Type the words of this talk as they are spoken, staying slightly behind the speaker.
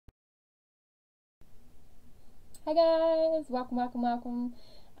Hi guys, welcome.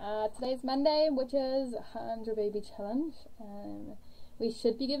 Today's Monday, which is 100 baby challenge. We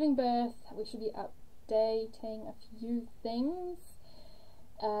should be giving birth. We should be updating a few things.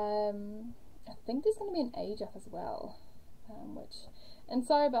 I think there's going to be an age up as well. And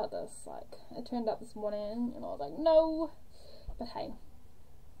sorry about this. Like, it turned up this morning, and I was like, no. But hey,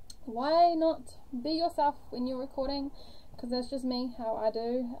 why not be yourself when you're recording? Because that's just me, how I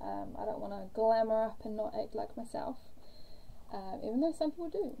do. I don't want to glamour up and not act like myself, even though some people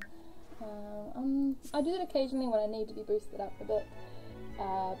do. I do it occasionally when I need to be boosted up a bit,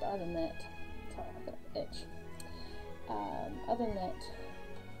 but other than that, sorry, I've got an itch. Other than that,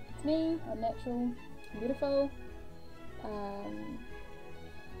 it's me. I'm natural, I'm beautiful.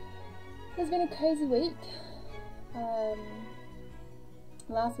 It's been a crazy week.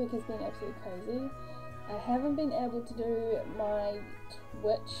 Last week has been absolutely crazy. I haven't been able to do my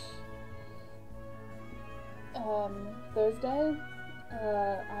Twitch Thursday.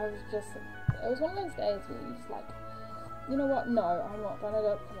 It was one of those days where you're just like, you know what, no, I'm not gonna do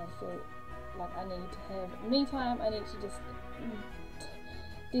it because I feel like I need to have me time. I need to just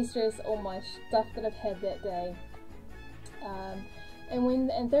de-stress all my stuff that I've had that day.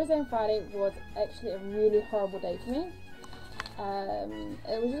 And Thursday and Friday was actually a really horrible day for me.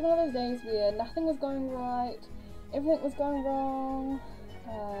 It was just one of those days where nothing was going right, everything was going wrong,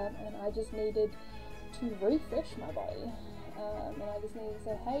 and I just needed to refresh my body, and I just needed to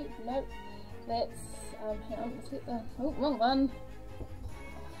say, hey, nope, let's, hang on, let's get the, oh, wrong one,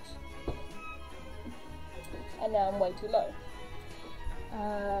 and now I'm way too low.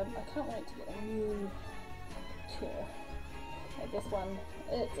 I can't wait to get a new chair, like this one.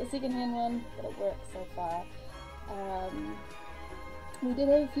 It's a second-hand one, but it works so far. We did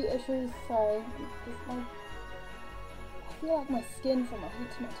have a few issues, sorry, I feel like my skin from my head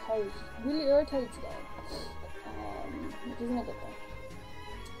to my toes is really irritated today, which isn't a good thing.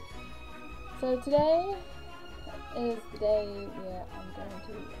 So today is the day where I'm going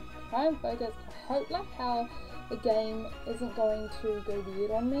to try and focus. I hope, like how the game isn't going to go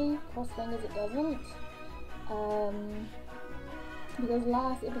weird on me, cross fingers it doesn't, because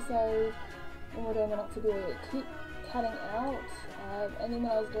last episode when we were doing the Not So Good, it kept cutting out, and then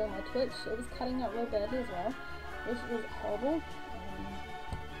when I was doing my Twitch, it was cutting out real badly as well, which was horrible.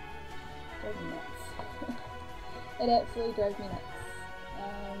 Drove me nuts. It absolutely drove me nuts.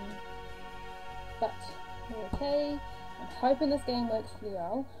 But we're okay. I'm hoping this game works really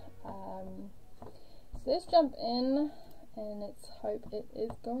well. So let's jump in and let's hope it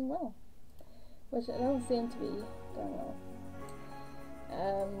is going well, which it doesn't seem to be going well.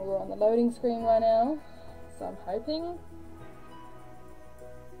 We're on the loading screen right now, so I'm hoping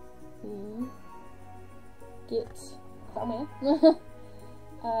we get somewhere.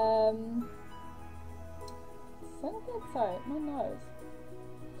 Sorry, my nose.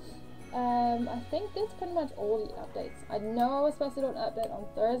 I think that's pretty much all the updates. I know I was supposed to do an update on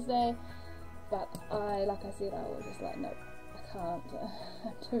Thursday, but like I said, I was just like, nope, I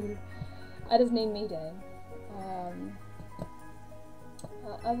can't. I just need me day.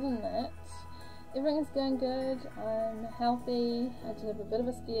 Other than that, everything's going good. I'm healthy. I did have a bit of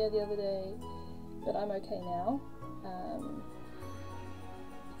a scare the other day, but I'm okay now.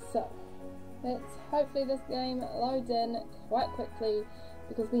 So let's hopefully this game loads in quite quickly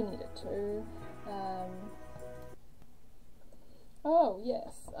because we need it to. Oh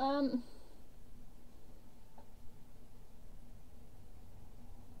yes.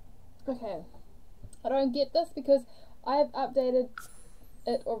 Okay. I don't get this because I've updated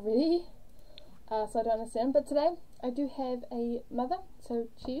it already. So I don't understand, but today I do have a mother, so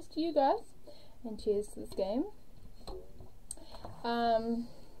cheers to you guys, and cheers to this game.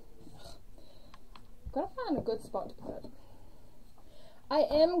 Gotta find a good spot to put it. I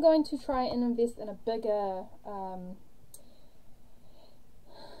am going to try and invest in a bigger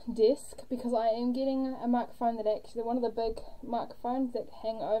desk because I am getting a microphone that actually, one of the big microphones that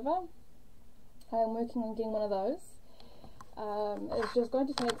hang over. I am working on getting one of those. It's just going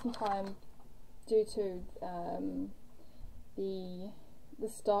to take some time due to the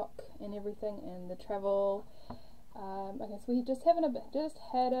stock and everything and the travel. Okay, so we just had a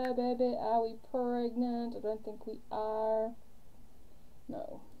baby. Are we pregnant? I don't think we are.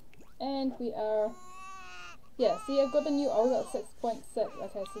 No. And we are. Yeah, see, I've got the new, oh, I've got 6.6.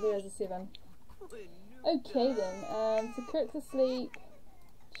 Okay, so there is a 7. Okay then, so Kurt's asleep.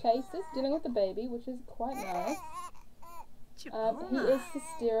 Chase is dealing with the baby, which is quite nice. He is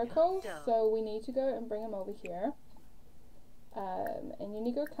hysterical, so we need to go and bring him over here. And you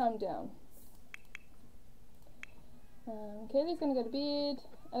need to go calm down. Kaylee's gonna go to bed.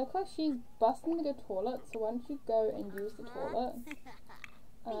 It looks like she's busting to go toilet, so why don't you go and use the toilet?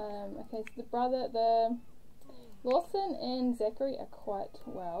 Okay, so the Lawson and Zachary are quite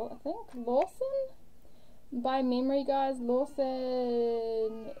well, I think. Lawson, by memory guys,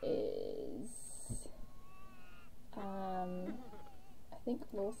 Lawson is, I think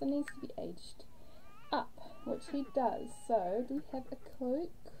Lawson needs to be aged up, which he does. So, do we have a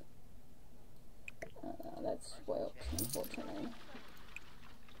Coke? That's spoiled, unfortunately.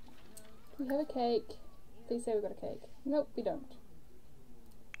 Do we have a cake? Please say we got a cake. Nope, we don't.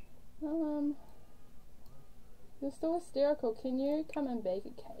 You're still hysterical. Can you come and bake a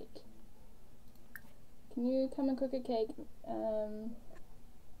cake? Can you come and cook a cake?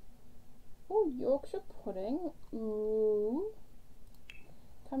 Oh, Yorkshire pudding. Ooh.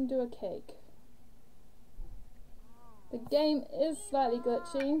 Come do a cake. The game is slightly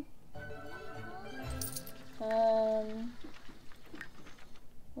glitchy.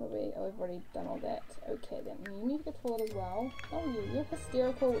 What are we? Oh, we've already done all that. Okay then, you need to go to the toilet as well. Oh, you're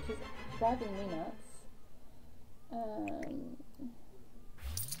hysterical, which is driving me nuts.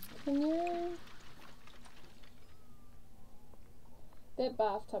 Can you... That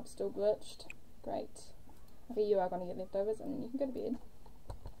bathtub's still glitched. Great. Okay, you are going to get leftovers and then you can go to bed.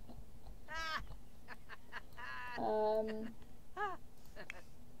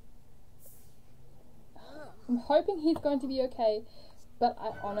 I'm hoping he's going to be okay, but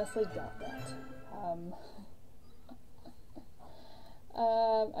I honestly doubt that.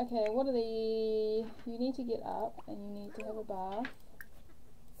 Okay, what are the... You need to get up and you need to have a bath.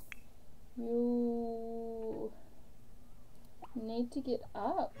 You need to get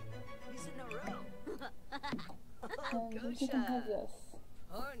up. And you can have this.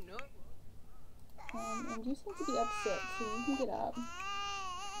 And you seem to be upset, so you can get up.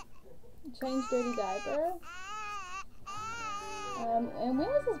 Change dirty diaper. And when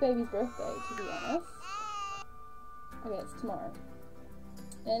is this baby's birthday, to be honest? Okay, it's tomorrow.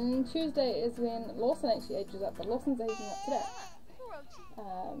 And Tuesday is when Lawson actually ages up, but Lawson's aging up today.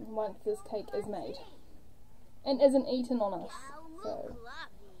 Once this cake is made. And isn't eaten on us. So,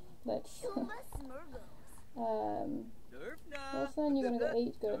 let's... Lawson, you're gonna go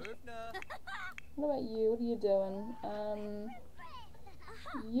eat? Good. What about you? What are you doing?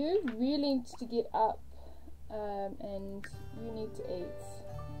 You really need to get up, and you need to eat.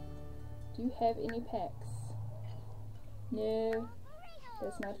 Do you have any packs? No,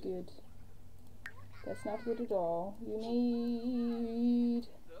 that's not good. That's not good at all. You need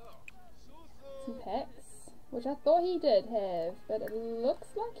some packs, which I thought he did have, but it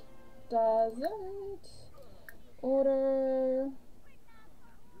looks like he doesn't. Order.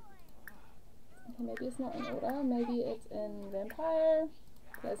 Okay, maybe it's not in order. Maybe it's in vampire.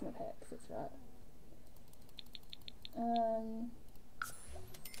 There's my packs. That's right. And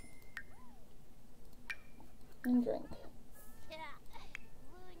drink.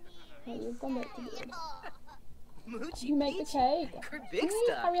 Oh, you've gone back to bed. You make the cake. Can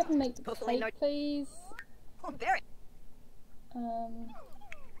you hurry up and make the cake, please?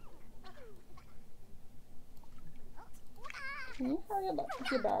 Can you hurry up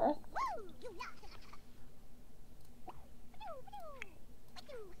with your bath?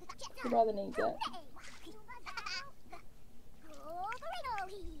 Your brother needs it.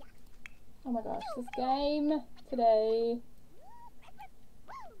 Oh my gosh, this game today.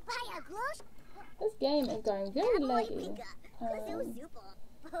 This game is going very laggy.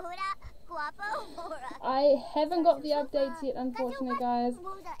 I haven't got the updates yet, unfortunately, guys.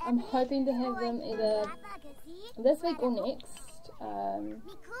 I'm hoping to have them either this week or next. Can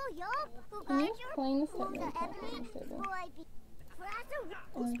you clean this table? You can't clean this table.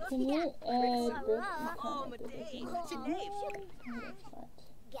 Can you add birth? You can't add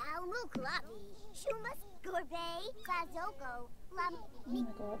Oh my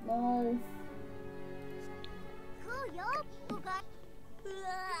god, no.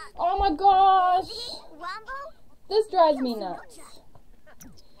 Oh my gosh! This drives me nuts.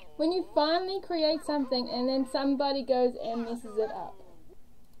 When you finally create something and then somebody goes and messes it up.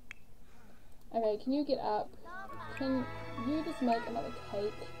 Okay, can you get up? Can you just make another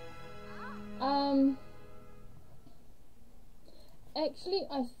cake? Actually,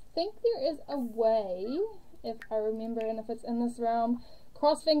 I think there is a way, if I remember, and if it's in this realm.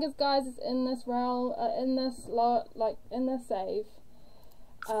 Cross fingers, guys, it's in this realm, in this save.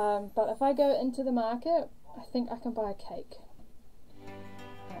 But if I go into the market, I think I can buy a cake.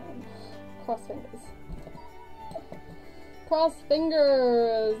 Cross fingers. Cross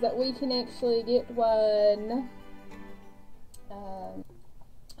fingers that we can actually get one.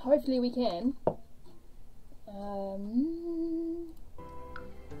 Hopefully we can.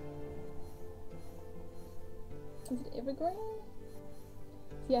 Is it evergreen?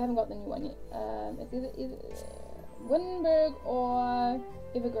 See, I haven't got the new one yet. It's either Wittenberg or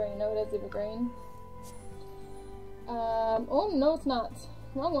evergreen. No, it is evergreen. Oh no, it's not.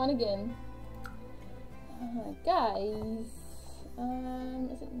 Wrong one again. Guys.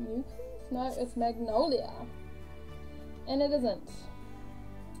 Is it Mucus? No, it's Magnolia. And it isn't.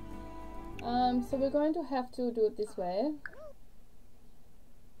 So we're going to have to do it this way.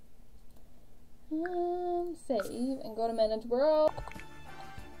 Save and go to manage world.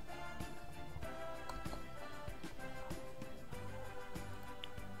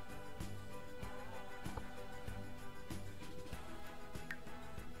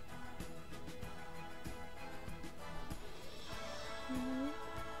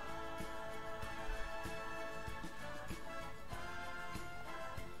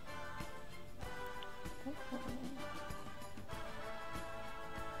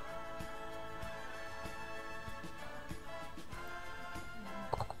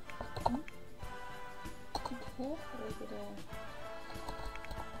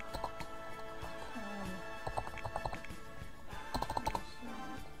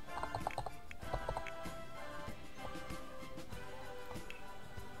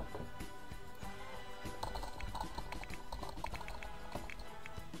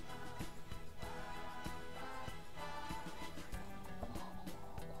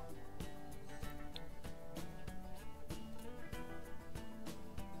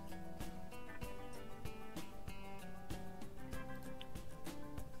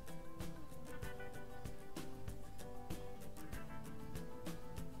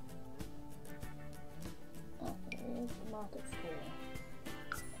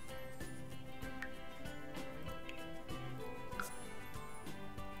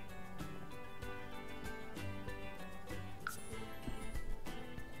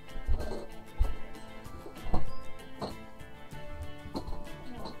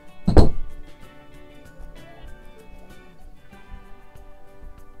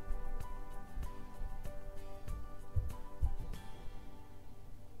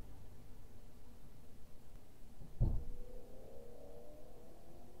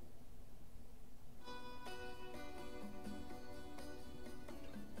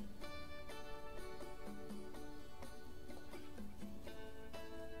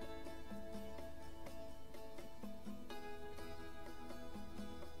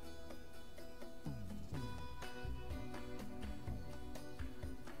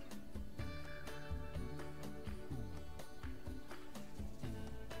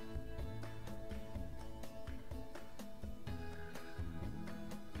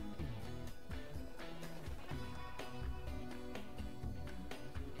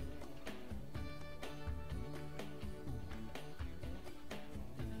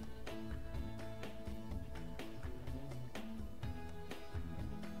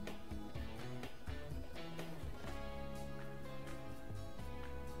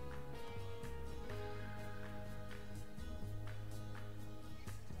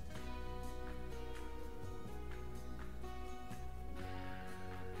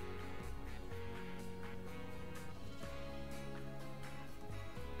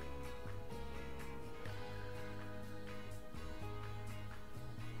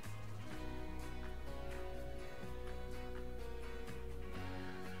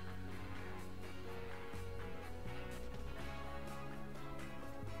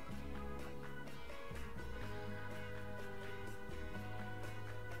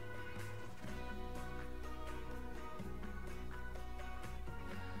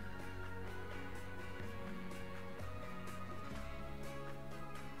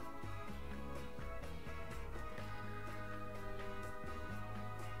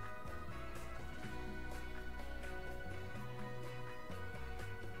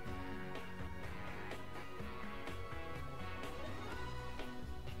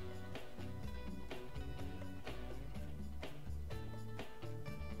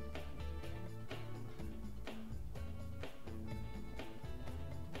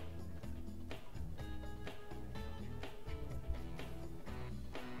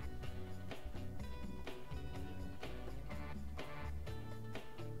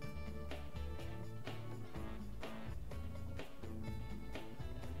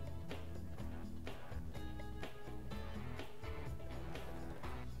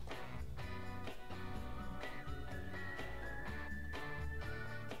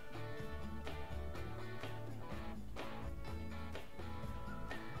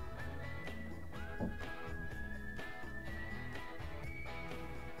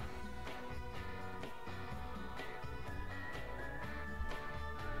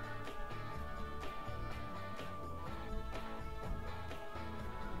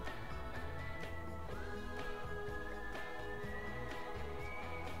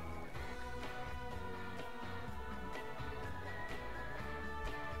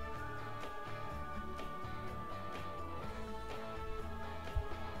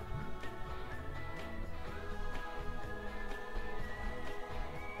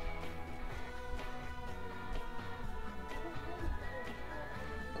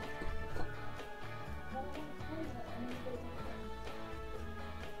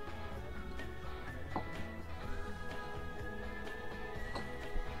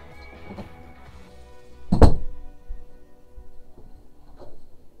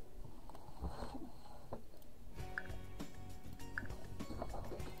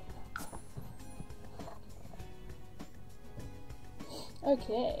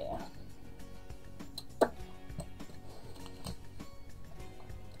 Okay.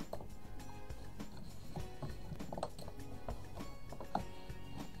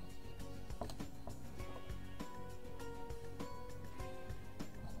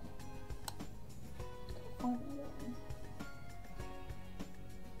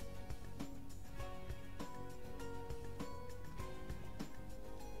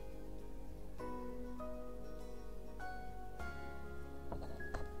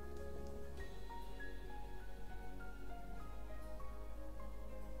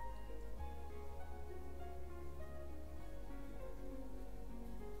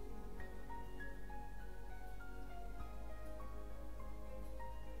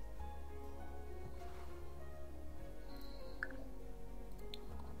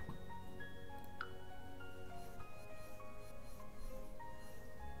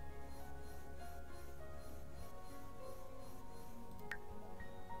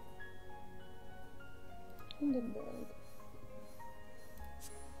 Hindenburg.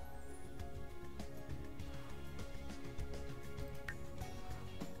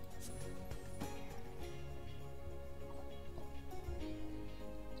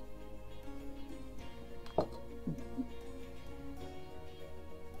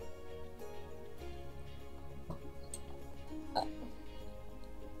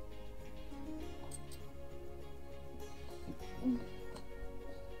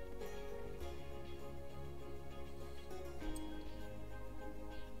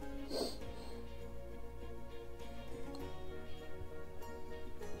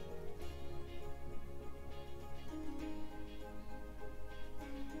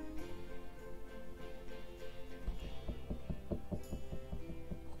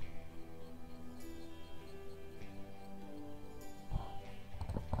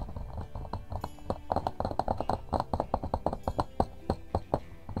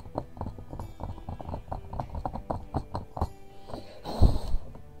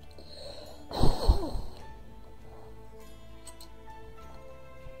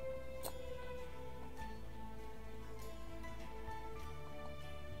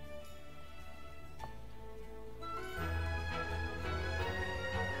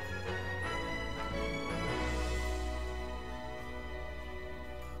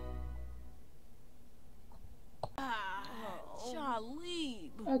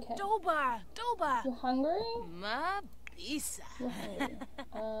 Okay. Doba. You're hungry? Ma bisa. You're hungry.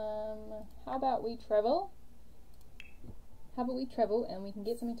 How about we travel? How about we travel and we can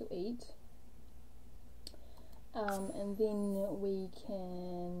get something to eat? And then we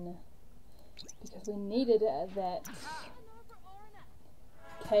can, because we needed that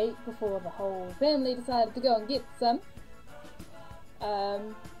cake before the whole family decided to go and get some.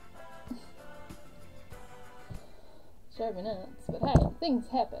 So minutes, but hey, things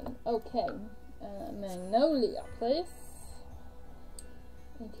happen. Okay, Magnolia Place.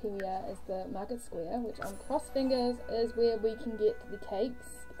 And here we are is the Market Square, which on cross fingers is where we can get the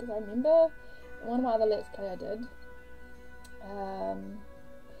cakes, because I remember one of my other Let's Play I did.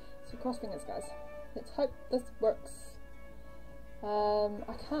 So cross fingers, guys. Let's hope this works.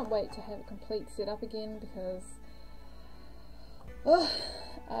 I can't wait to have a complete setup again, because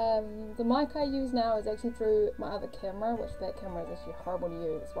the mic I use now is actually through my other camera, which that camera is actually horrible to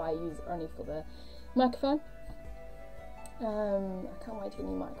use. That's why I use it only for the microphone. I can't wait to get a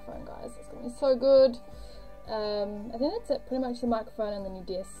new microphone, guys. It's going to be so good. I think that's it. Pretty much the microphone and the new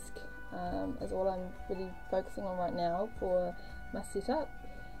desk is all I'm really focusing on right now for my setup.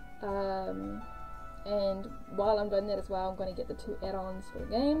 And while I'm doing that as well, I'm going to get the 2 add-ons for the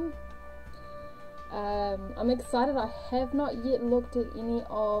game. I'm excited. I have not yet looked at any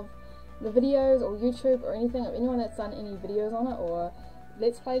of the videos or YouTube or anything of anyone that's done any videos on it or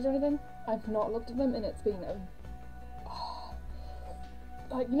Let's Plays or anything. I've not looked at them, and it's been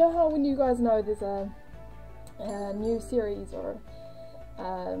like, you know how when you guys know there's a new series or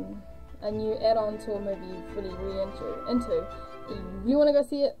a new add-on to a movie you're really into, you really want to go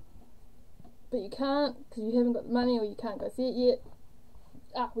see it, but you can't because you haven't got the money or you can't go see it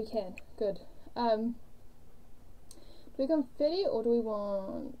yet. We can. Good. Do we go confetti or do we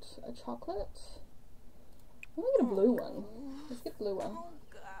want a chocolate? I'm gonna get a blue one. Let's get a blue one.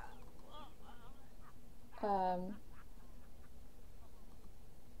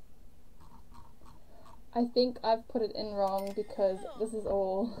 I think I've put it in wrong because this is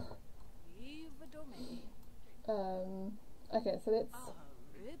all. Okay, so let's.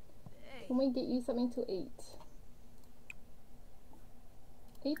 Can we get you something to eat?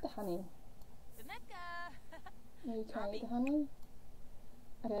 Eat the honey. No, you can't eat the honey?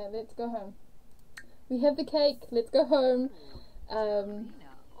 Okay, let's go home. We have the cake, let's go home. I'm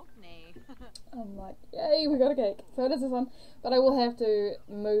like, yay, we got a cake. So it is this one, but I will have to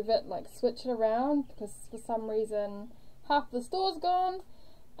move it, like switch it around, because for some reason half the store's gone.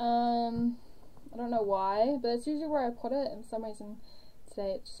 I don't know why, but it's usually where I put it, and for some reason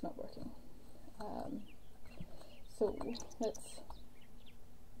today it's just not working. So let's,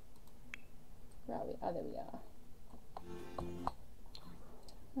 where are we? Oh, there we are.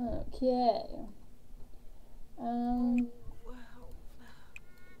 Okay.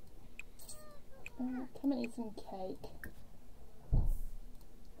 Come and eat some cake.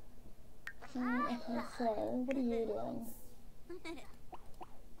 Okay, so what are you doing?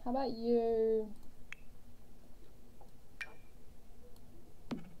 How about you?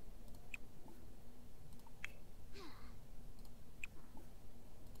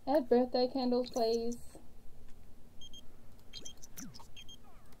 Add birthday candles, please.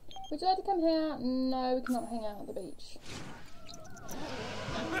 Would you like to come hang out? No, we cannot hang out at the beach.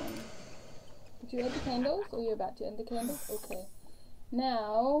 Did you add the candles? Or you're about to add the candles? Okay.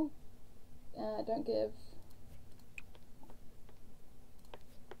 Now, don't give.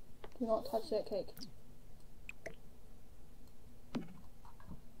 Do not touch that cake.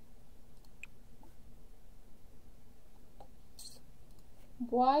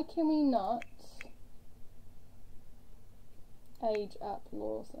 Why can we not age up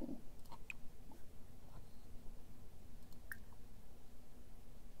Lawson?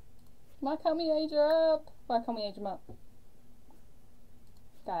 Why can't we age her up? Why can't we age him up?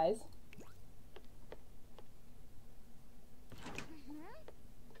 Guys.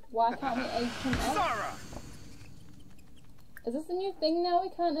 Why can't we age him up? Is this a new thing now? We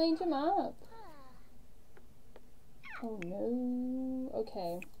can't age him up. Oh no.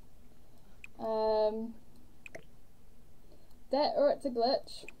 Okay. That or it's a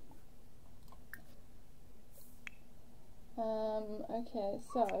glitch. Okay,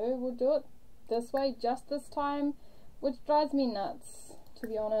 so we'll do it this way just this time, which drives me nuts, to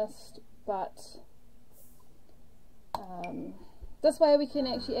be honest, but this way we can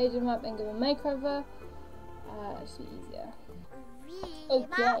actually age him up and give him a makeover. It'll just be easier.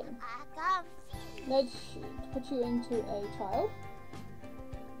 Okay. Let's put you into a child.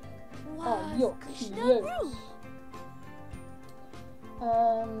 Oh, you're cute.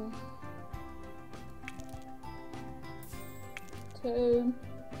 2,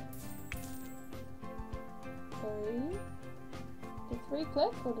 3. Did 3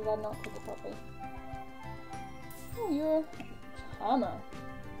 click, or did I not click it properly? Oh, you're a charmer.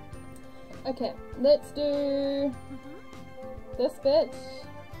 Okay, let's do this bit.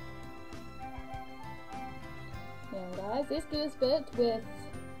 Now guys, let's do this bit with,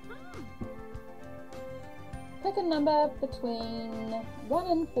 pick a number between 1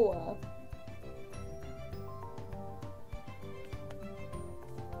 and 4.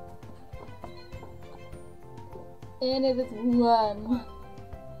 And it is 1.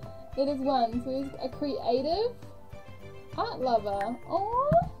 It is 1. So he's a creative art lover. Oh,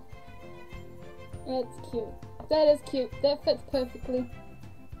 that's cute. That is cute. That fits perfectly.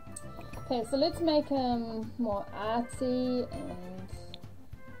 Okay, so let's make him more artsy and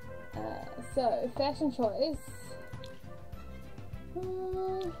so fashion choice.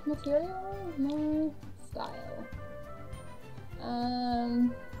 Material? No. Style.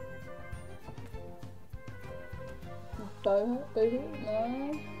 Boohoo?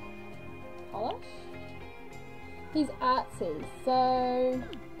 No. Polish? He's artsy, so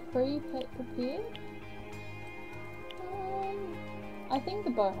prepared? I think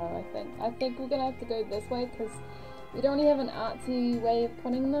the boho, I think we're gonna have to go this way because we don't really have an artsy way of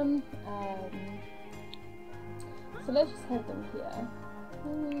putting them. So let's just have them here.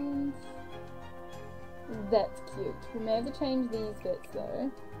 And that's cute. We may have to change these bits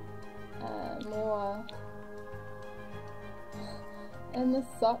though. More. And the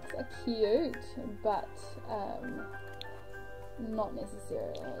socks are cute, but not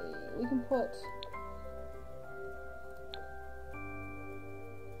necessarily. We can put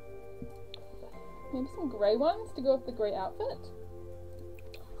maybe some grey ones to go with the grey outfit.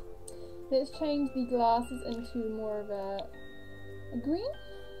 Let's change the glasses into more of a green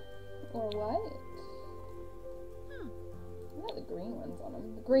or a white. I like the green ones on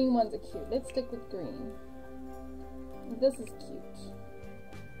them. The green ones are cute. Let's stick with green. This is cute.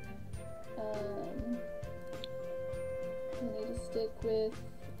 We need to stick with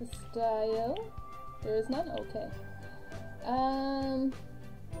the style. There is none? Okay. And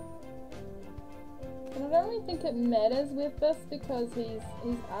I don't really think it matters with this because he's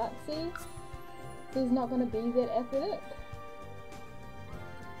artsy. So he's not going to be that athletic.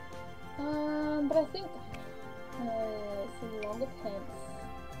 But I think Some longer pants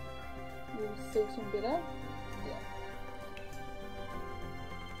will suit him better. Yeah.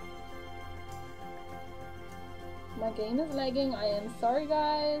 My game is lagging. I am sorry,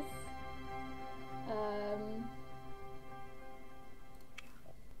 guys.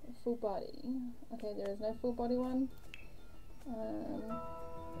 Full body. Okay, there is no full body one.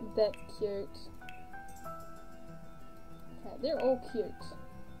 That's cute. Okay, they're all cute.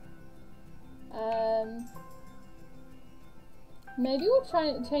 Maybe we'll try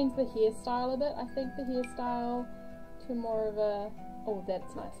and change the hairstyle a bit. I think the hairstyle to more of a... Oh,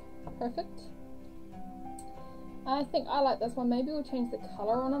 that's nice. Perfect. I think I like this one. Maybe we'll change the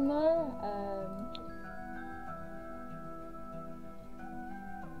colour on him though.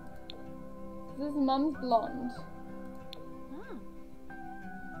 His mum's blonde.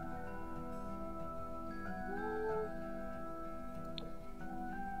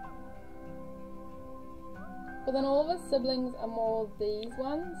 But then all of his siblings are more these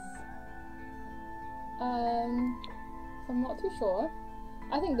ones. So I'm not too sure.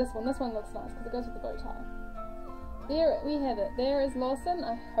 I think this one looks nice because it goes with the bow tie. There we have it. There is Lawson.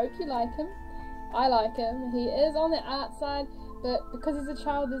 I hope you like him. I like him. He is on the art side, but because he's a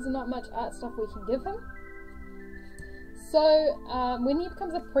child, there's not much art stuff we can give him. So when he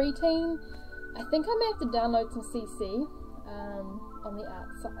becomes a preteen, I think I may have to download some CC on the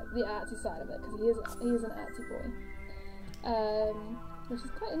artsy side of it, because he is an artsy boy, which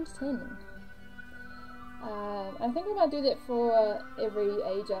is quite entertaining. I think I might do that for every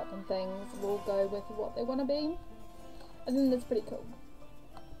age up and things. We'll go with what they want to be. I think that's pretty cool.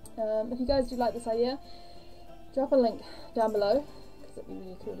 If you guys do like this idea, drop a link down below, because it'd be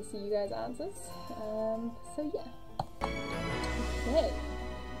really cool to see you guys' answers. So yeah. Okay,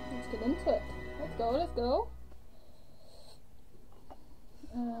 let's get into it. Let's go.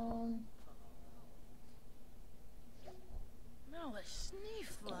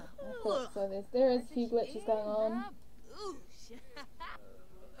 Cool. So there is a few glitches going on.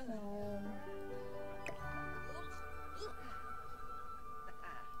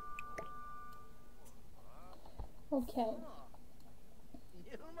 Okay.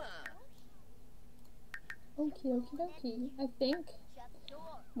 Okie. I think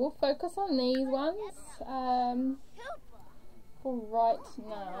we'll focus on these ones for right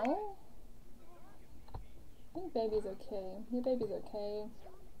now. I think baby's okay. Yeah, baby's okay.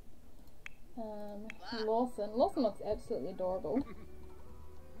 Lawson looks absolutely adorable.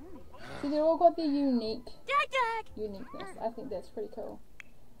 See, they've all got their uniqueness. I think that's pretty cool.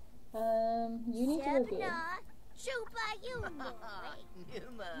 You need to go bed.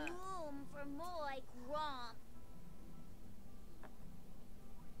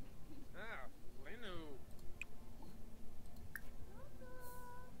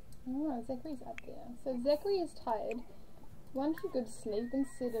 Oh, Zachary's up there. So Zachary is tired. Why don't you go to sleep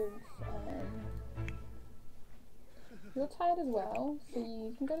instead of... You're tired as well, so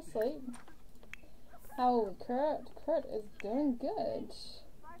you can go to sleep. How are we, Kurt? Kurt is doing good.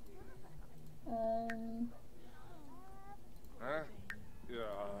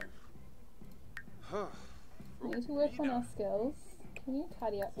 We need to work on our skills. Can you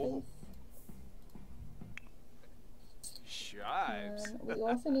tidy up, please? We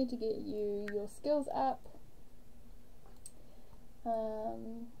also need to get your skills up.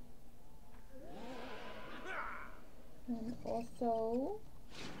 And also...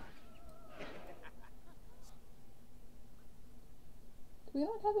 Do we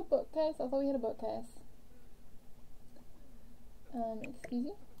not have a bookcase? I thought we had a bookcase. Excuse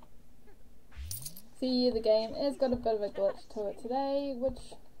you? See, the game has got a bit of a glitch to it today,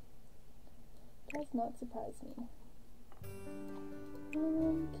 which does not surprise me.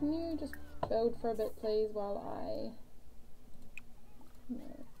 Can you just build for a bit, please, while I...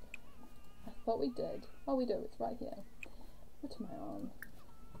 No. I thought we did. Oh, we do. It's right here. What am I on?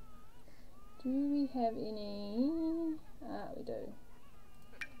 Do we have any... Ah, we do.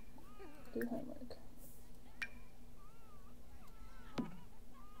 Do homework.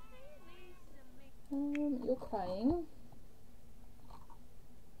 You're crying.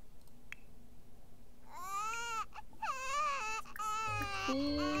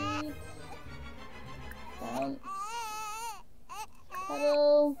 Feet. Bounce.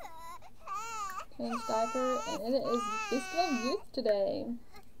 Cuddle. Change diaper. And it is Festival of Youth today.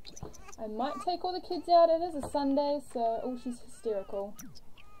 I might take all the kids out. It is a Sunday, so... Oh, she's hysterical.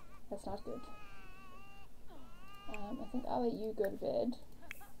 That's not good. I think I'll let you go to bed.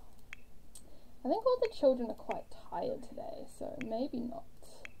 I think all the children are quite tired today, so maybe not.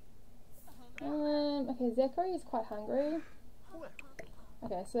 Okay, Zachary is quite hungry.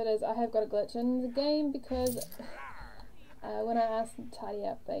 Okay, so it is. I have got a glitch in the game because when I ask them to tidy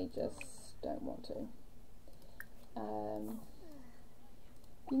up, they just don't want to.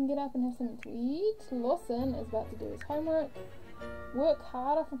 You can get up and have something to eat. Lawson is about to do his homework. Work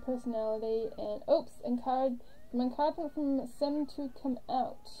harder for personality and encouragement from Sim to come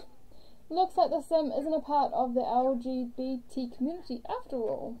out. Looks like the Sim isn't a part of the LGBT community after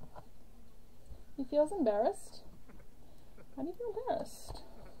all. He feels embarrassed. How do you feel embarrassed?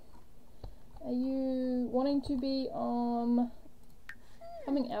 Are you wanting to be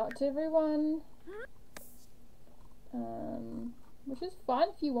coming out to everyone? Which is fine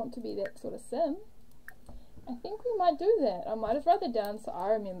if you want to be that sort of Sim. I think we might do that. I might just write that down so I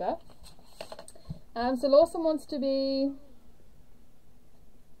remember. So Lawson wants to be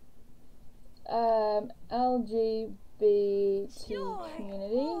LGBT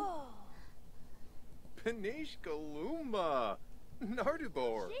community. Panish Galuma.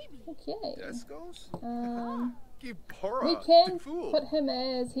 Nardubor. Okay. Descos? We can put him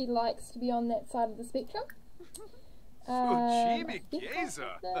as he likes to be on that side of the spectrum. I think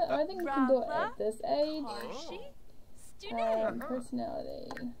we can do it at this age.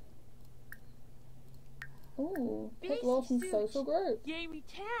 Personality. Ooh, pick Lawson's social group. Is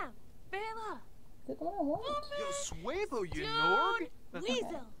that the one I want? Okay.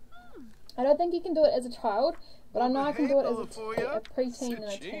 I don't think you can do it as a child, but I know I can do it as a preteen and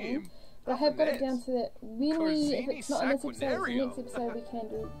a teen. But I have got it down to that when if it's not in this episode, the next episode we can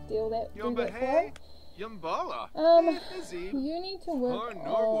do that for it. You need to work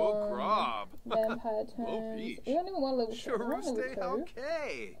on vampire terms. We don't even want level 2. We want level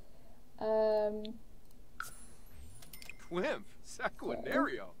 2. Quimp,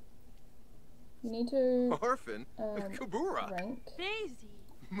 Saquinario. You need to Orphan, Kabura, rank.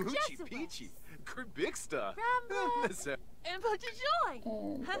 Moochie Peachy, Kerbixta, And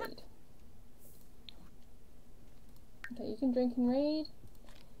read. Okay, you can drink and read.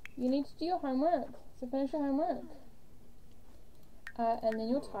 You need to do your homework. So finish your homework. And then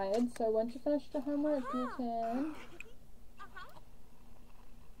you're tired, so once you finish your homework you can...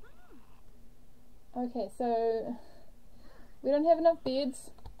 Okay, so we don't have enough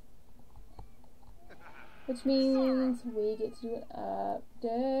beds, which means we get to do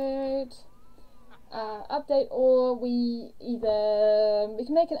an update, or we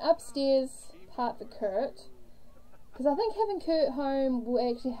can make an upstairs part for Kurt, because I think having Kurt home will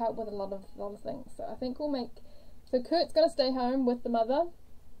actually help with a lot of things. So I think we'll make, so Kurt's going to stay home with the mother,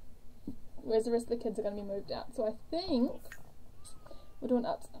 whereas the rest of the kids are going to be moved out. So I think we're doing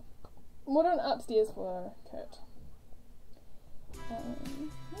upstairs for Kurt.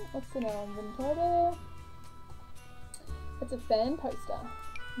 What's in our inventory? It's a fan poster.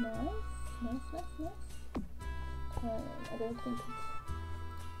 Nice. I don't think it's...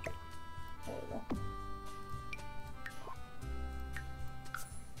 There we go.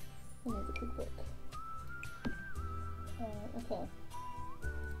 And there's a quick book. Okay.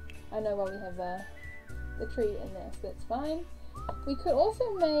 I know why we have the tree in there, so that's fine. We could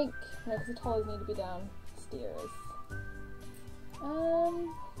also make... No, because the trolleys need to be downstairs.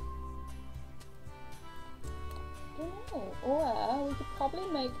 Don't know. Or we could probably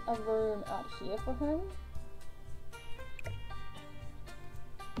make a room out here for him.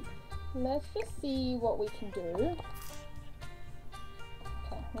 Let's just see what we can do.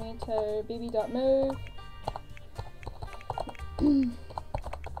 Okay, we need to bb.move.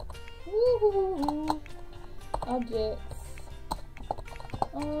 Woohoo! Objects.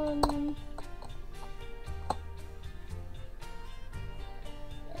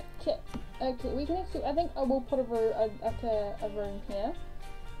 Okay, we can actually, I think I will put a room here.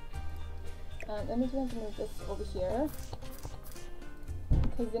 That means we have to move this over here.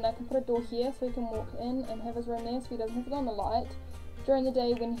 Because then I can put a door here so he can walk in and have his room there so he doesn't have to go on the light during the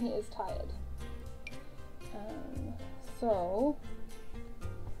day when he is tired. So,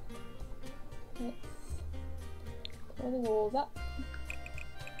 let's pull the walls up.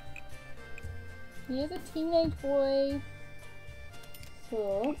 He is a teenage boy,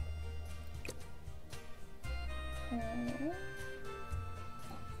 so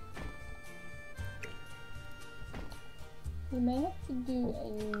we may have to do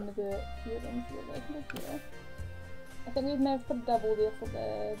another here. Let me see what I can do here. I think we may have to put a double there for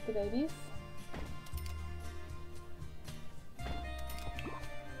the babies.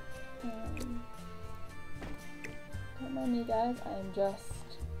 Don't mind me, guys. I am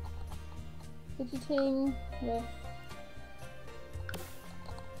just fidgeting with.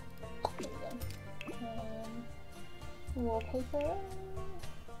 There we go. Wallpaper.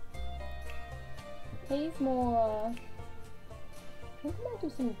 He's more think I might do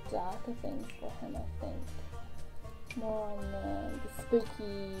some darker things for him, I think. More on the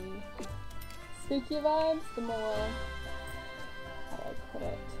spooky vibes, the more, how do I put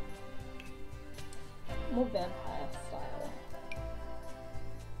it? More vampire style.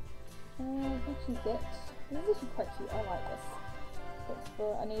 Actually this is actually quite cute, I like this. But for,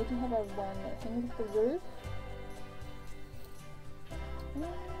 I need to have a one that hangs off the roof.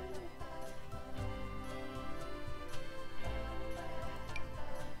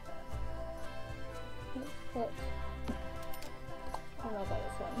 Let's put, I don't know about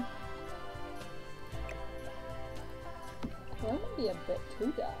this one. That might be a bit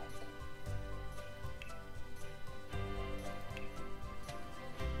too dark.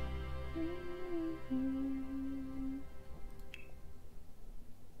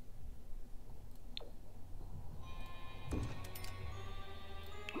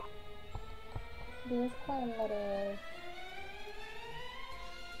 There's quite a lot of it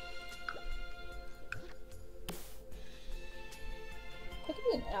could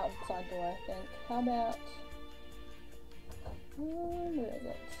be an outside door, I think. How about where is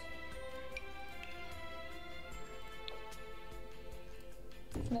it?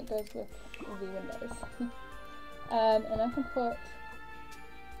 And it goes with the windows. And I can put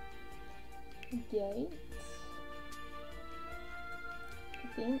a gate, I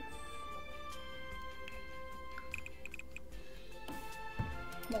think.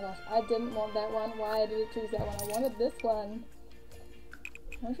 Oh my gosh, I didn't want that one. Why did it choose that one? I wanted this one.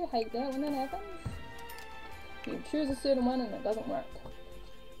 Don't you hate that when that happens? You choose a certain one and it doesn't work.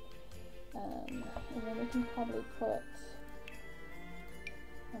 And then we can probably put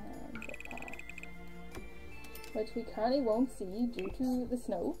footpath, which we currently won't see due to the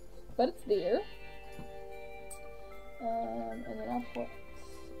snow, but it's there. And then I'll put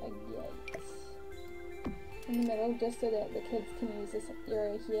a gate in the middle just so that the kids can use this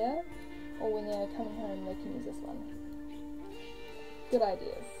area here, or when they're coming home they can use this one. Good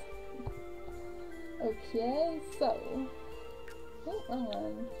ideas. Okay, so wrong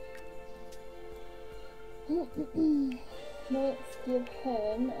one. Let's give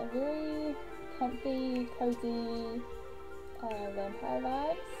him a very comfy, cozy vampire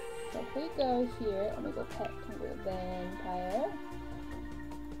vibes. So if we go here and we go pet kangaroo vampire,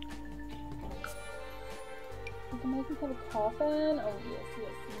 we can make him have a coffin. Oh yes,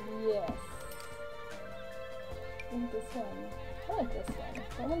 yes, yes. And this one. I like this one.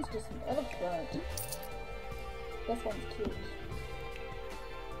 That one's just, it looks burnt. This one's cute.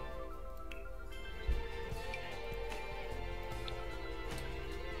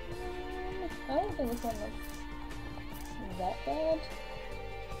 I don't think this one looks that bad.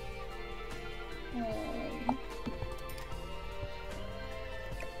 Okay,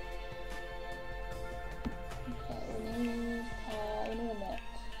 we need a net.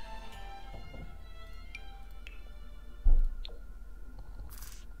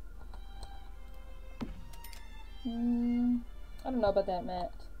 I don't know about that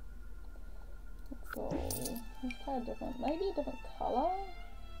mat. Let's go. Let's try a different, maybe a different color.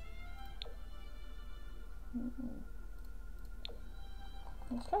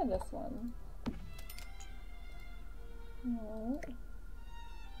 Let's try this one.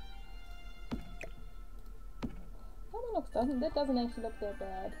 That doesn't actually look that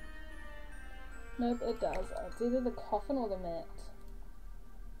bad. Nope, it does. It's either the coffin or the mat.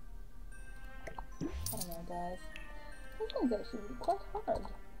 I don't know, guys. This one's actually quite hard.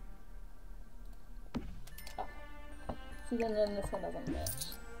 Oh. See, then this one doesn't match.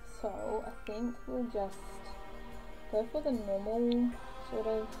 So, I think we'll just go for the normal sort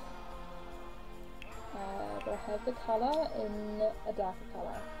of, but I have the colour in a darker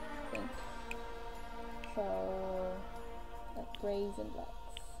colour, I think. So, like greys and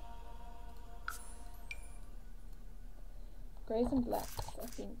blacks. Greys and blacks, I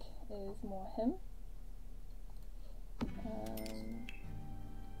think, is more him.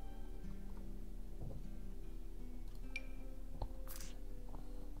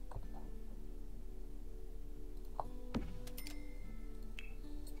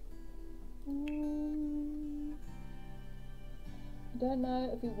 I don't know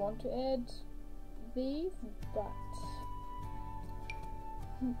if we want to add these, but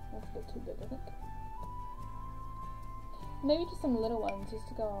that's a bit too big, I think. Maybe just some little ones just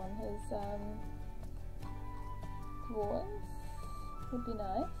to go on his drawers would be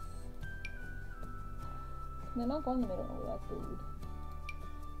nice. And they're not going in the middle of that food.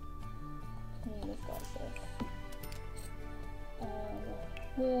 And just like this.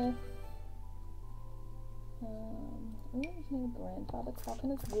 With ooh, grandfather clock in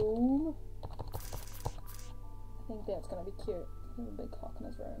his room. I think that's gonna be cute. He has a big clock in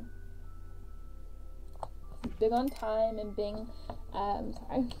his room. He's big on time and being,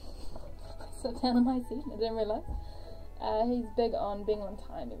 sorry, sit down in my seat, I didn't realise. He's big on being on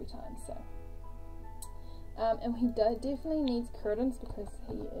time every time, so. And he definitely needs curtains because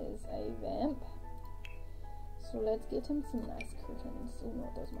he is a vamp. So let's get him some nice curtains. Oh,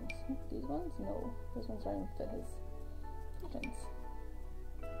 not those ones. These ones? No, those ones don't even fit his curtains.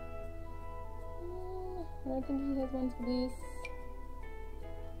 I don't think he has ones for these,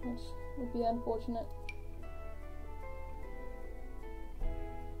 which would be unfortunate.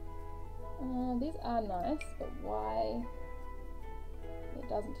 These are nice, but why it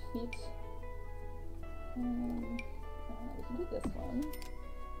doesn't fit? We can do this one.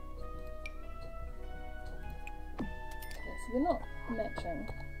 Okay, so they're not matching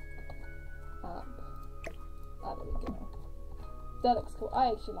up. Oh, there we go. That looks cool. I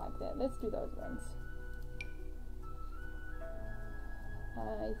actually like that. Let's do those ones.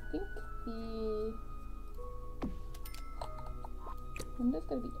 I think the window's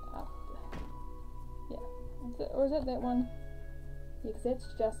going to be up. Yeah. Or is it that one? Yeah, because that's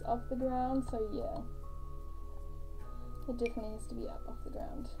just off the ground, so yeah. It definitely has to be up off the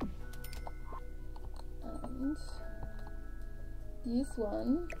ground. And this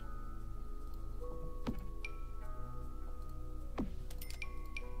one.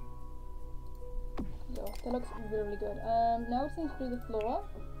 Yeah, that looks really, really good. Now we just need to do the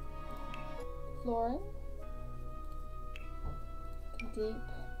flooring. Deep.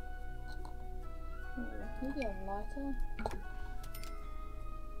 Maybe a lighter.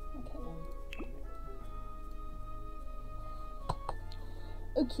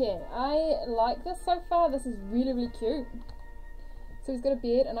 Okay, I like this so far. This is really, really cute. So he's got a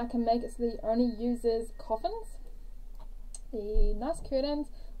bed, and I can make it so that he only uses coffins. The nice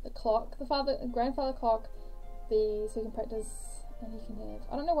curtains, the clock, the grandfather clock, so he can practice, and he can have.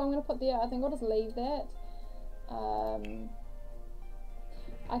 I don't know what I'm going to put there. I think I'll just leave that.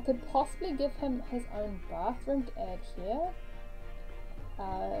 I could possibly give him his own bathroom to add here.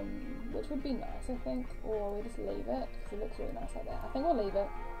 Which would be nice, I think, or we just leave it because it looks really nice like that. I think we'll leave it.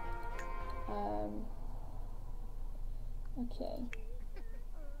 Okay,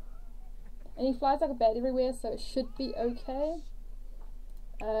 and he flies like a bat everywhere, so it should be okay.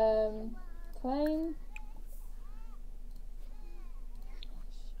 Claim.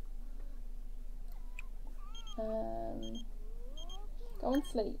 Go and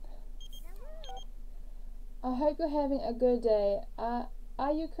sleep. I hope you're having a good day.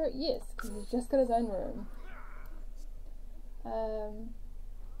 Are you correct? Yes, because he's just got his own room.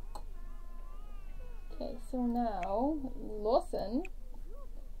 Okay, so now Lawson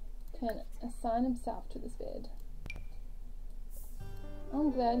can assign himself to this bed.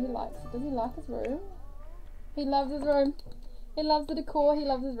 I'm glad he likes it. Does he like his room? He loves his room. He loves the decor. He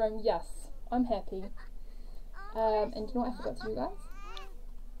loves his room. Yes, I'm happy. And you know what I forgot to do, guys?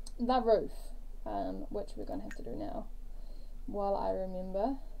 The roof, which we're going to have to do now while I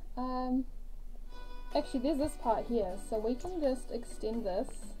remember. Actually, there's this part here, so we can just extend this.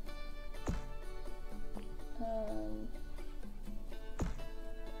 I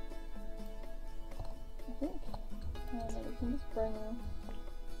think we can just bring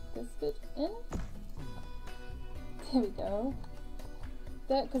this bit in. There we go.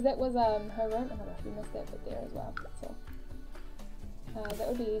 Because that was her room. Oh my gosh, we missed that bit there as well. So that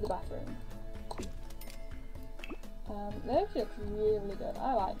would be the bathroom. That actually looks really, really good.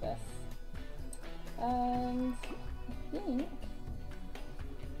 I like this. And I think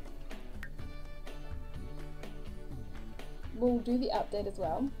we'll do the update as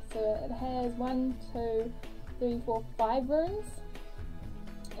well. So it has 1, 2, 3, 4, 5 rooms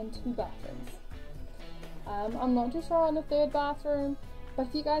and 2 bathrooms. I'm not too sure on the 3rd bathroom, but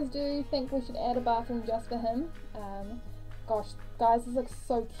if you guys do think we should add a bathroom just for him, gosh, guys, this looks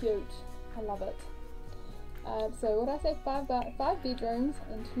so cute. I love it. So what did I say? 5 bedrooms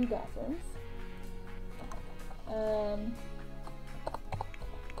and 2 bathrooms.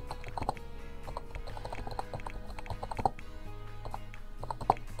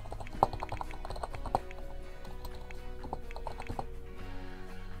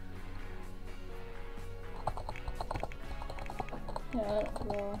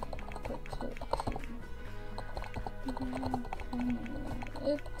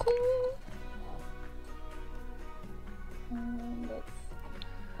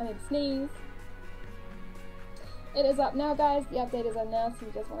 I need to sneeze. It is up now, guys. The update is up now, so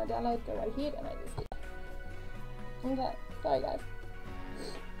if you just want to download, go right ahead and I just did. Okay, sorry guys.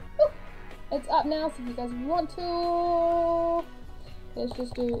 Woo. It's up now, so if you guys want to, let's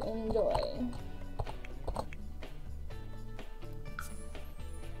just do enjoy.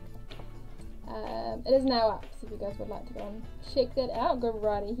 It is now up, so if you guys would like to go and check that out, go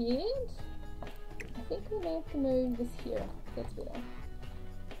right ahead. I think we may have to move this here. That's better.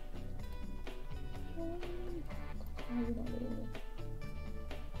 Oh, you're not letting me.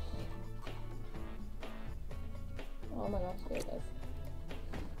 Oh my gosh, there it is.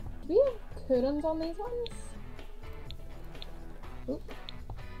 Do we have curtains on these ones? Oop.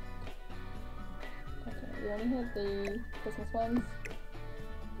 Okay, we only have the Christmas ones.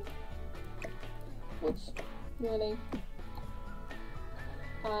 Which, really?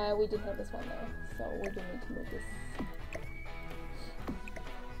 We did have this one though, so we do need to move this.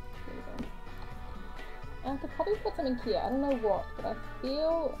 There we go. I could probably put something here, I don't know what, but I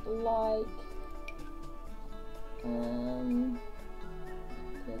feel like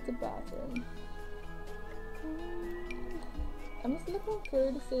it's a bathroom. I'm just looking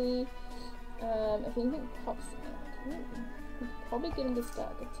through to see if anything pops out. We could probably get him to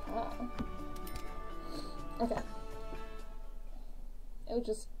start a guitar. Okay. It was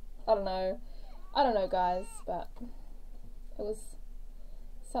just, I don't know guys, but it was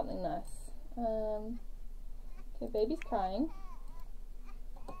something nice. Okay, baby's crying.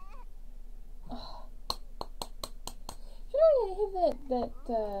 Oh. You know, I have that,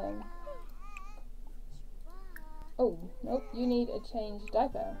 oh, nope, you need a changed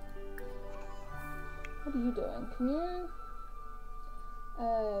diaper. What are you doing? Can you,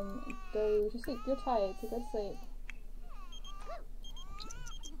 go to sleep? You're tired, so go to sleep.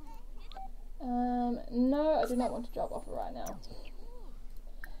 No, I do not want to drop off right now.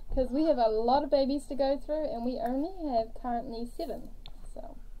 Because we have a lot of babies to go through, and we only have currently 7.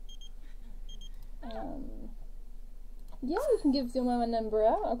 So, yeah, you can give your mum a number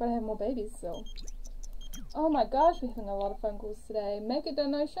out. I've got to have more babies, so. Oh my gosh, we're having a lot of phone calls today. Make a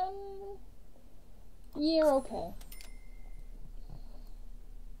donation? Yeah, okay.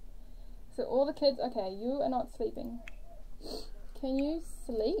 So all the kids, okay, you are not sleeping. Can you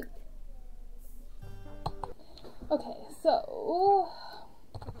sleep? Okay, so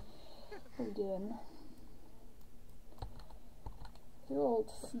what are we doing? They're all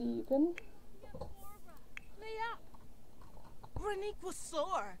sleeping.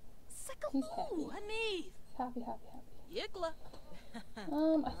 He's happy. Happy.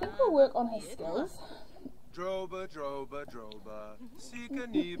 I think we'll work on his skills. Droba, Sika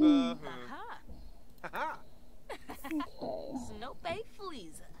Niba. Haha. Okay.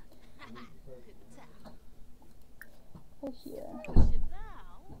 Oh, here.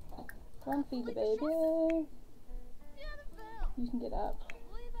 Go and feed the baby. You can get up.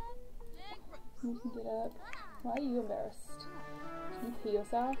 You can get up. Why are you embarrassed? Can you pee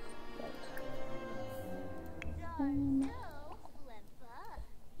yourself? Great.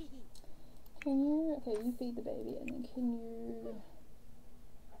 Can you, okay, you feed the baby, and then can you,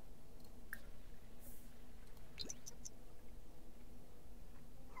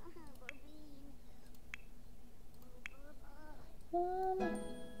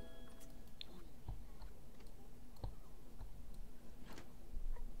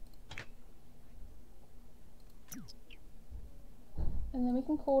 and then we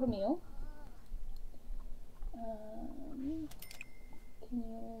can call it a meal. Can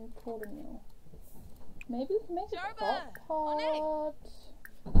you call it a meal? Maybe we can make a crock pot.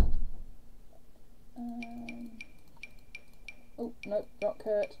 Oh, nope, not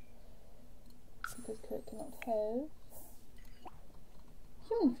Kurt. Because Kurt cannot have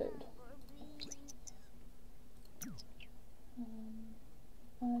human food.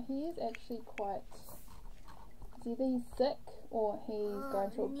 He is actually quite, either he's sick or he's going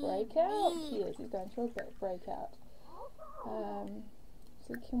through a breakout. Yes, he's going through a breakout.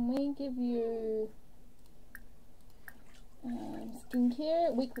 So can we give you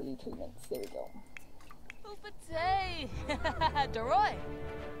skincare, weekly treatments? There we go.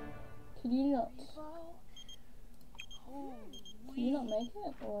 Could you not? Can you not make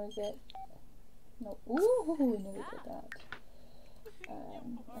it, or is it? No. Ooh, no, we did that.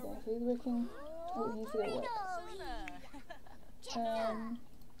 Okay, so he's working. Oh, he's at work.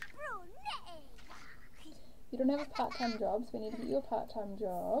 You don't have a part-time job, so we need to get you a part-time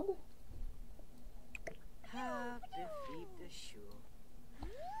job. We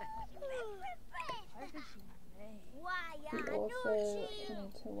also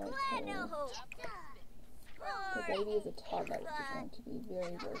need to wait till the baby is a toddler, which is going to be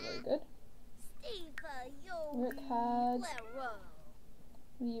very, very, very good. Work hard.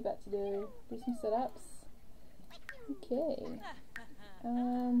 What are you about to do? Do some sit-ups? Okay.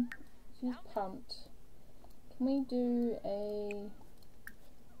 She's pumped. Can we do a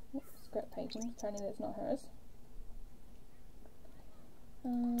scrap painting? Apparently that's not hers.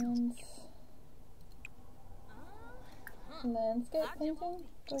 And Landscape painting?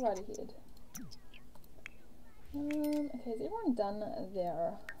 Go right ahead. Okay, is everyone done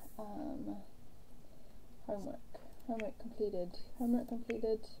their homework? Homework completed. Homework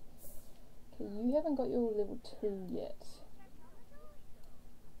completed. Okay, you haven't got your level 2 yet.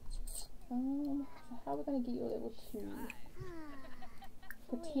 So how are we going to get your level 2?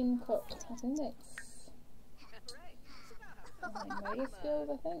 Pretend cook. I think that's motor skills,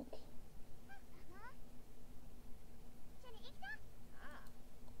 I think.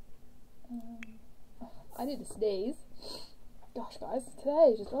 I need to sneeze. Gosh, guys,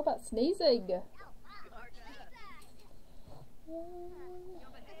 today is just all about sneezing.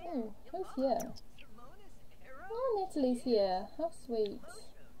 Oh, who's here? Oh, Natalie's here. How sweet.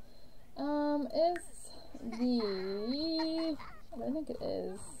 Is the... I don't think it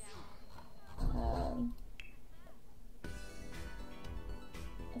is.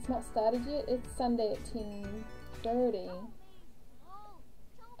 It's not started yet. It's Sunday at 10:30.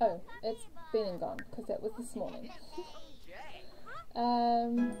 Oh, it's been and gone because that was this morning.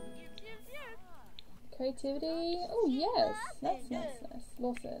 Creativity. Oh yes, nice.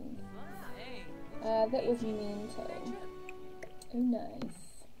 Lawson. That was Memento. Oh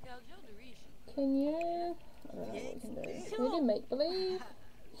nice. Can you? I don't know what we can do. Can we do make believe?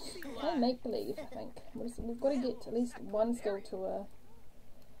 Okay, make believe. I think we've got to get at least one skill to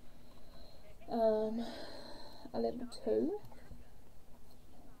a level 2.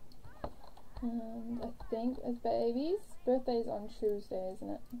 And I think as babies, birthday's on Tuesday, isn't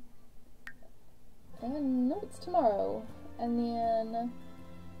it? And no, it's tomorrow. And then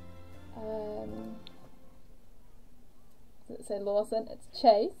does it say Lawson? It's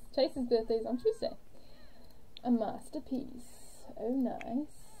Chase. Chase's birthday's on Tuesday. A masterpiece. Oh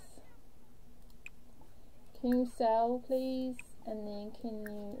nice. Can you sell please? And then can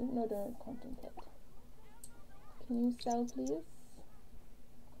you no, don't contemplate. Can you sell please?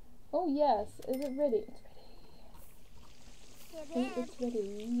 Oh yes, is it ready? It's ready. It's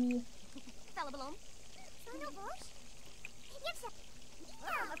ready.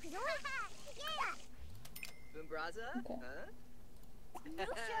 Okay.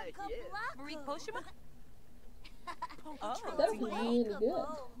 That was really good.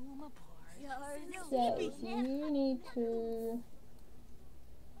 Says you need to...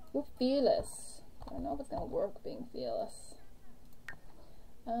 You're fearless. I don't know if it's going to work being fearless.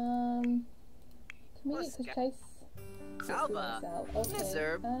 Can we get to Chase? Alba, Okay.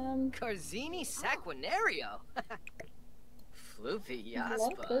 Carzini Sanguinario. Floopy There's a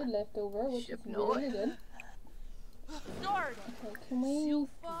lot of food Yaspa. left over, which is really good. Okay, can we...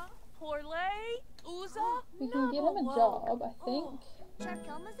 We can get him a job, I think.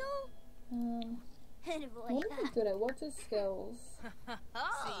 What is he good at? What's his skills?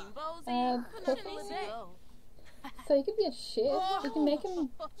 Cooking. So he could be a chef. We can make him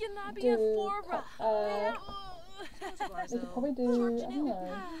do... we could probably do... I don't know.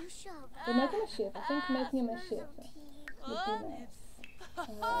 We'll make him a chef. I think making him a chef would be nice.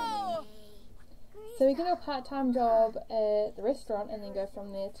 So we can do a part-time job at the restaurant and then go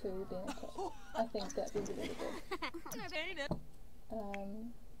from there to being a cook. I think that'd be really good.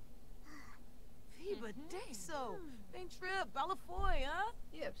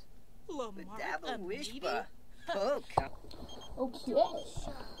 Yips. The Dabble Wishpa. Oh, Okay.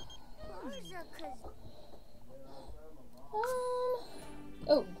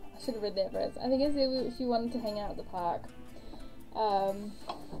 Oh, I should have read that first. I think I said she wanted to hang out at the park.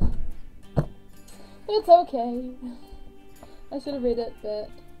 It's okay. I should have read it, but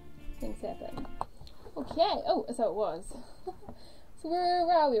things happen. Okay. Oh, so it was. So where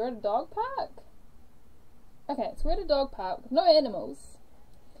are we? We're at a dog park? Okay, so we're at a dog park with no animals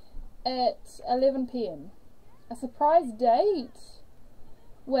at 11 PM. A surprise date.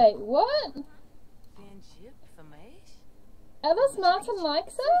 Wait, what? Ellis Martin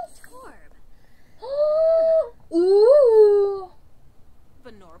likes us? Ooh.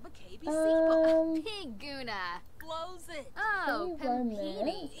 Piguna. Blows it. Oh,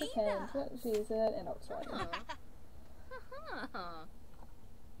 romance. Depends what she's an adult writer.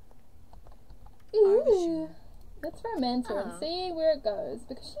 Ooh. Let's romance her and see where it goes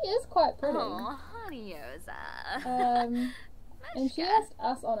because she is quite pretty. Oh, honey Yosa. And she asked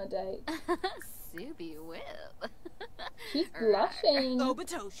us on a date. Subi will. She's blushing.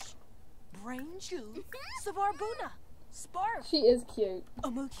 Obatosh. Brain Jew. Savarbuna. Sparf. She is cute.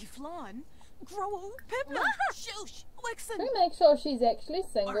 Amuki Flan. Grow Pipna. Shush. Wixen. Can we make sure she's actually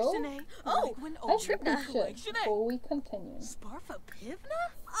single? Arsene. Oh, I think we should before we continue. Sparfa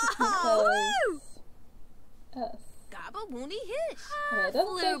Pivna? Because us. Gaba Woony Hish. Okay, it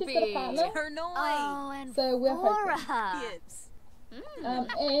doesn't say she's got a partner. Her no Oh, and So we're hoping. Flora. Gibbs.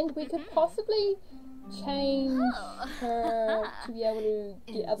 And we could possibly change her to be able to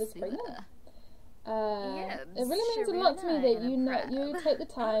get others pregnant. It really means a lot to me that you take the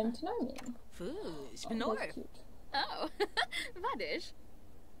time to know me. Fush. That's Benor. cute. Oh, Vadish.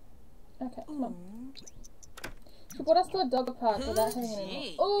 Okay, come on. She brought us to a dog park without having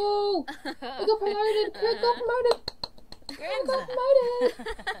any. Oh! We got promoted! Kurt got promoted! Kurt got promoted!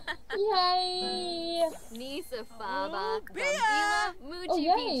 Yay! Nisa Faba. Bia. Muji Oh,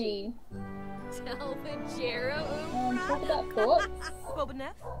 yay! Piji. Telvajero Talk about thoughts.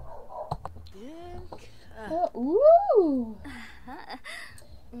 Bobanef. Ooh!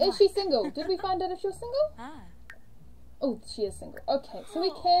 Is she single? Did we find out if she was single? Ah. Oh, she is single. Okay, so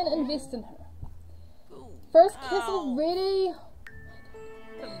we can invest in her. First kiss already?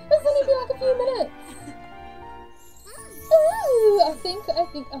 It's only been like a few minutes. Ooh, I think,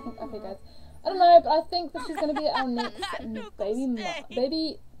 okay guys. I don't know, but I think that she's going to be our next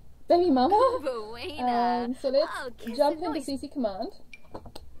baby mama. Buena. So let's Oh, kiss jump the into noise. CC Command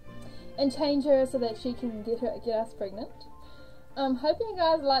and change her so that she can get us pregnant. I'm hoping you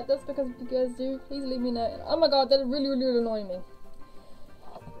guys like this, because if you guys do, please let me know. Oh my god, that's really annoying me.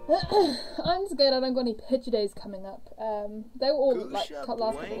 I'm scared I don't got any picture days coming up. They were all like last couple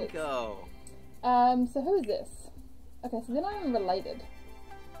of weeks. So who is this? Okay, so then I'm related.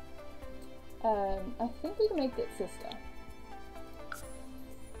 I think we can make that sister.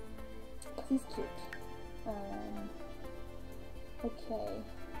 He's cute. Okay,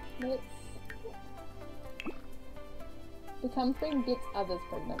 let's becomes pregnant, gets others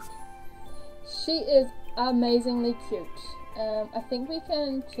pregnant. She is amazingly cute. I think we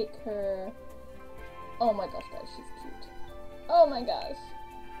can check her. Oh my gosh, guys, she's cute. Oh my gosh,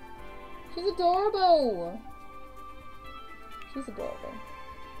 she's adorable. She's adorable.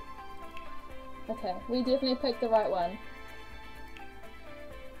 Okay, we definitely picked the right one.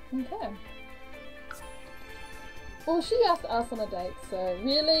 Okay. Well, she asked us on a date, so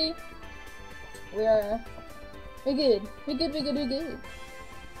really, we're good. We're good.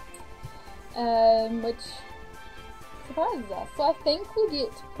 Which surprises us. So I think we'll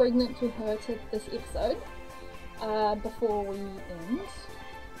get pregnant to her to this episode before we end.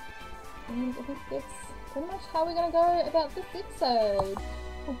 And I think that's pretty much how we're gonna go about this episode.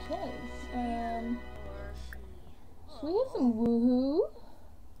 Okay. Should we have some woohoo?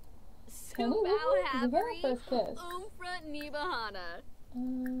 Can we woohoo? We got our first kiss. Umfront Nibahana.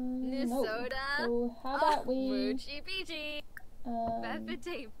 No. Nisoda. So how about we Muji Piji.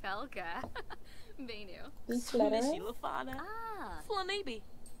 Befete Pelka. Benu. be flattering? Lafana. Ah. Flanibi.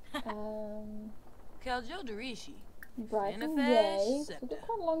 Kaljo Darishi. Bright and Manifest yay. Septa. It took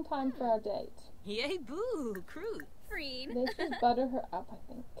quite a long time for our date. Yay boo. Crude. Freed. Let's just butter her up, I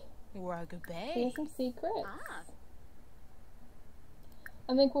think. Waraga She Bay. has some secrets. Ah.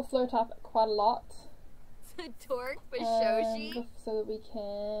 I think we'll float up quite a lot. Torque Bashoshi. So that we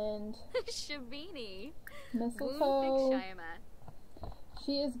can Shabini. mistletoe. Shayama.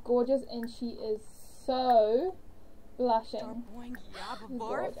 She is gorgeous and she is so blushing. Darboing She's Yababar.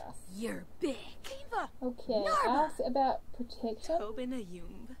 gorgeous. You're big. Kiva. Okay, Narva. ask about protection. Tobin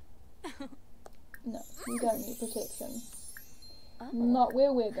Ayumb. No, we don't need protection. Oh. Not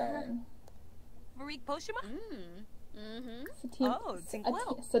where we're going. Varik Poshima. Mm-hmm. Oh, Tinkwell.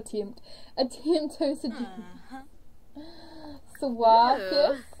 Attempt to seduce. Uh-huh.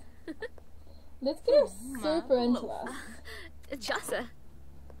 Swakis. Let's get her Oh, super my into lord. us. Jassa.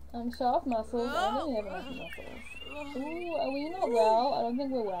 Show off muscles. I don't think we have enough muscles. Ooh, are we not well? I don't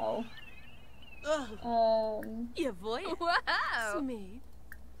think we're well. Your voice. Wow. Sumi.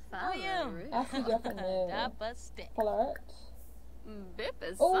 I am. Ask your girlfriend no. Dabaste. Follow it. Bip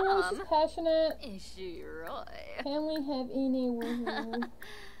is Oh, she's some. passionate. Is she Roy? Can we have any woohoo?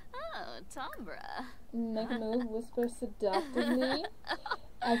 Oh, Tombra. Make a move, whisper seductively.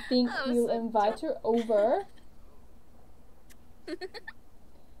 I think Oh, we'll so invite her over. And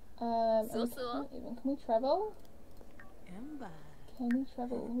we So. can't even. Can we travel? Emba. Can we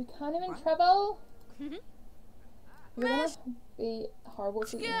travel? We can't even travel. We're gonna be horrible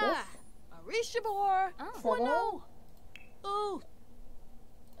to English. Yeah. Arishabor. Oh. Travel. Ooh.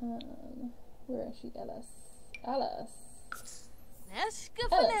 Where is she, Alice? Alice,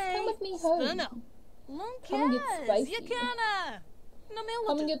 Nescafane. come with me home. Stunno. Come and get Lunkaz. spicy. Yakana.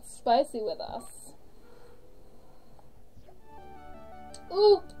 Come and get spicy with us.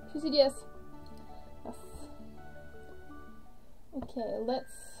 Ooh, she said yes. Yes. Okay,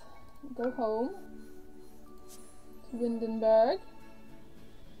 let's go home to Windenburg.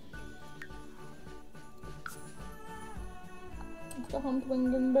 home to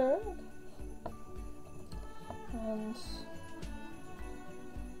Wingenberg. And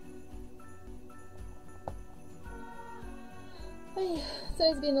hey,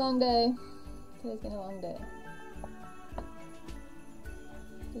 today's been a long day. Today's been a long day.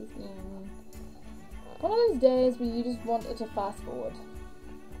 Today's been one of those days where you just want it to fast forward.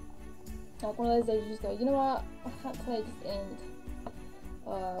 Like one of those days you just go, you know what, why can't today just end?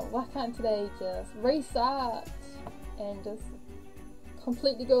 Why can't today just restart and just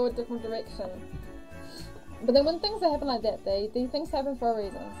completely go a different direction? But then when things happen like that, things happen for a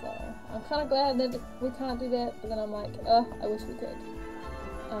reason, so I'm kind of glad that we can't do that, but then I'm like, I wish we could.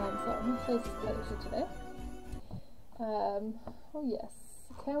 So I'm going to play this picture today. Oh yes.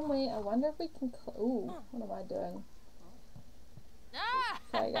 Can we, I wonder if we can, ooh, what am I doing?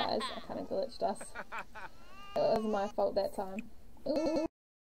 Sorry guys, I kind of glitched us. It was my fault that time.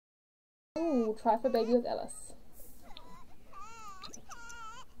 Ooh, try for baby with Alice.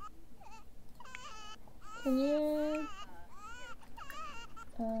 Can you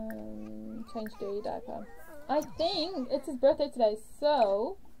change dirty diaper? I think it's his birthday today,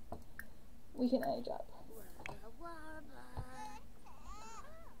 so we can age up.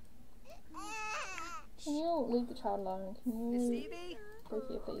 Can you leave the child alone? Can you go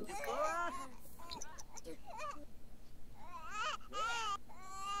here, please?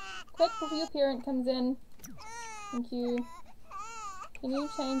 Quick, before your parent comes in. Thank you. Can you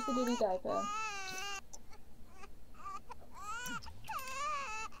change the dirty diaper?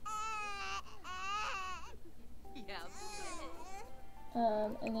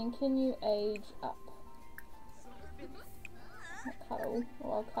 And then can you age up? Cuddle.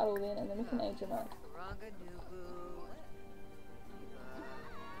 Or I'll cuddle then, and then we can age him up.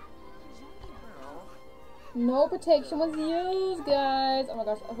 No protection was used, guys. Oh my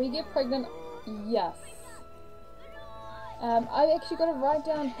gosh, if we get pregnant, yes. I actually got to write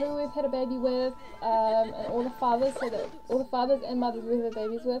down who we've had a baby with, and all the fathers, so that all the fathers and mothers we've had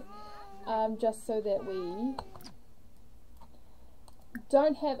babies with, just so that we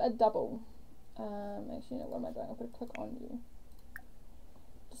don't have a double. Actually, no, what am I doing? I'm going to click on you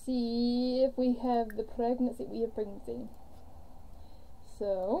to see if we have the pregnancy. We have pregnancy.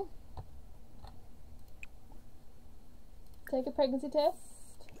 So take a pregnancy test.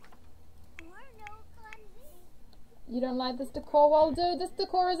 You don't like this decor? Well, dude, this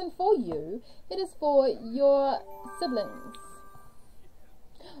decor isn't for you. It is for your siblings.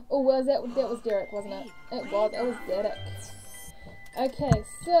 Oh, was that was Derek, wasn't it? It was Derek. Okay,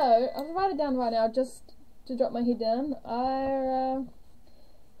 so I'll write it down right now just to drop my head down. Ira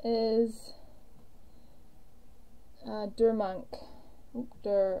is Dermonk's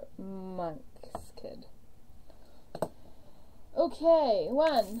kid. Okay,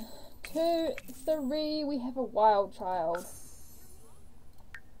 1, 2, 3. We have a wild child.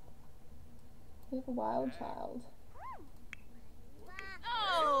 We have a wild child.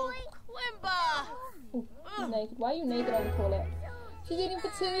 Oh, Quimba! Ooh, you're naked. Why are you naked on the toilet? She's eating for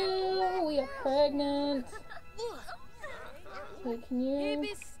 2. We are pregnant. So can you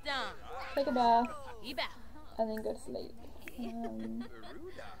take a bath and then go to sleep? Can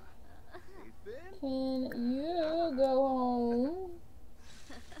you go home?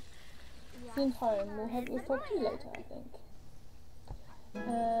 Send home. We'll talk to you later, I think.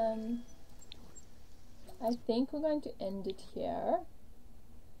 I think we're going to end it here.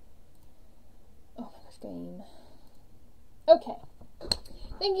 Oh my gosh, game. Okay.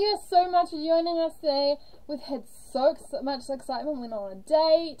 Thank you guys so much for joining us today. We've had so much excitement. Went on a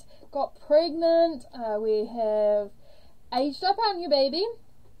date, got pregnant. We have aged up our new baby.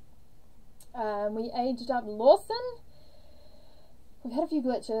 We aged up Lawson. We've had a few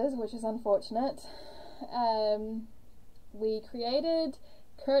glitches, which is unfortunate. We created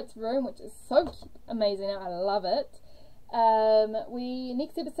Kurt's room, which is so amazing. I love it.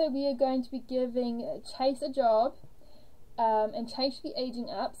 Next episode we are going to be giving Chase a job. And Chase should be aging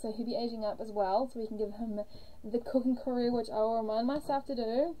up, so he'll be aging up as well, so we can give him the cooking career, which I will remind myself to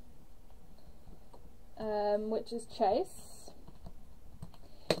do, which is Chase.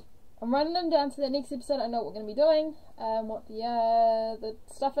 I'm writing them down so that next episode I know what we're going to be doing, what the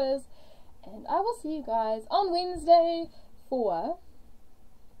stuff is, and I will see you guys on Wednesday for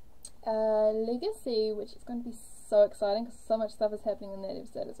Legacy, which is going to be so exciting because so much stuff is happening in that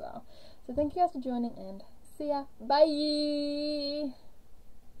episode as well. So thank you guys for joining, and see ya. Bye.